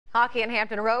Hockey in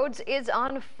Hampton Roads is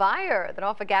on fire. The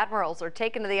Norfolk Admirals are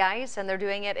taking to the ice, and they're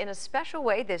doing it in a special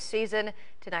way this season.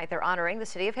 Tonight, they're honoring the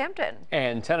city of Hampton.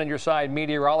 And 10 on your side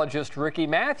meteorologist Ricky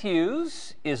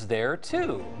Matthews is there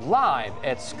too, live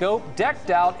at Scope, decked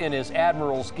out in his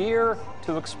Admirals gear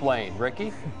to explain.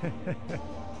 Ricky?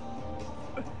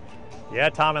 Yeah,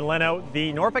 Tom and Leno,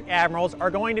 the Norfolk Admirals are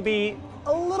going to be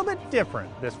a little bit different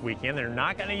this weekend. They're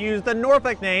not going to use the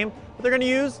Norfolk name, but they're going to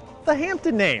use the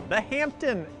Hampton name, the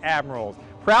Hampton Admirals.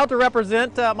 Proud to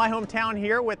represent my hometown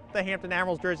here with the Hampton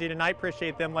Admirals jersey tonight.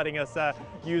 Appreciate them letting us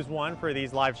use one for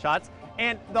these live shots.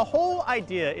 And the whole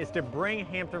idea is to bring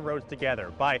Hampton Roads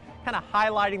together by kind of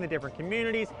highlighting the different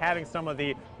communities, having some of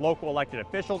the local elected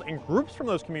officials and groups from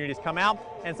those communities come out.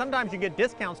 And sometimes you get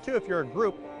discounts too if you're a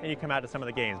group and you come out to some of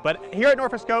the games. But here at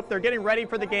Norfolk Scope, they're getting ready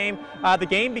for the game. The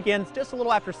game begins just a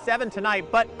little after 7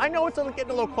 tonight, but I know it's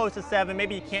getting a little close to 7.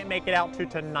 Maybe you can't make it out to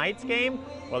tonight's game.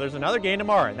 Well, there's another game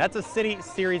tomorrow, and that's a City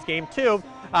Series game too.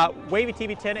 WAVY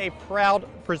TV 10, a proud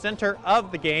presenter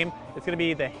of the game. It's going to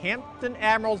be the Hampton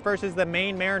Admirals versus the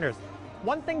Maine Mariners.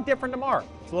 One thing different tomorrow.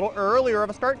 It's a little earlier of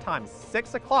a start time,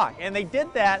 6 o'clock, and they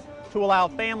did that to allow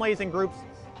families and groups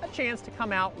a chance to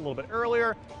come out a little bit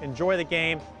earlier, enjoy the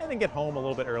game, and then get home a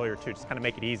little bit earlier too. Just kind of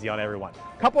make it easy on everyone.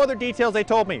 A couple other details they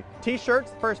told me.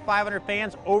 T-shirts, first 500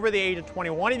 fans over the age of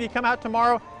 21 if you come out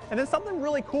tomorrow. And then something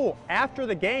really cool. After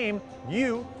the game,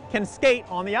 you can skate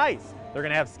on the ice. They're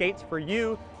going to have skates for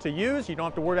you to use. You don't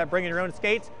have to worry about bringing your own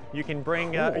skates. You can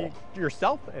bring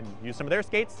yourself and use some of their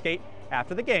skates, skate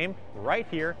after the game right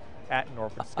here at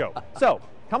Norfolk Scope. So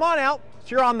come on out,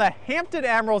 cheer on the Hampton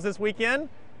Admirals this weekend,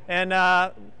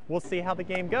 and we'll see how the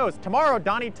game goes. Tomorrow,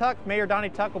 Mayor Donnie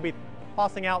Tuck will be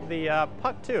tossing out the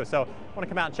puck too. So I want to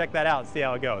come out and check that out and see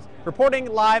how it goes. Reporting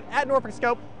live at Norfolk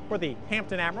Scope for the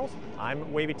Hampton Admirals,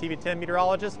 I'm WAVY TV 10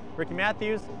 meteorologist Ricky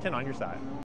Matthews, 10 on your side.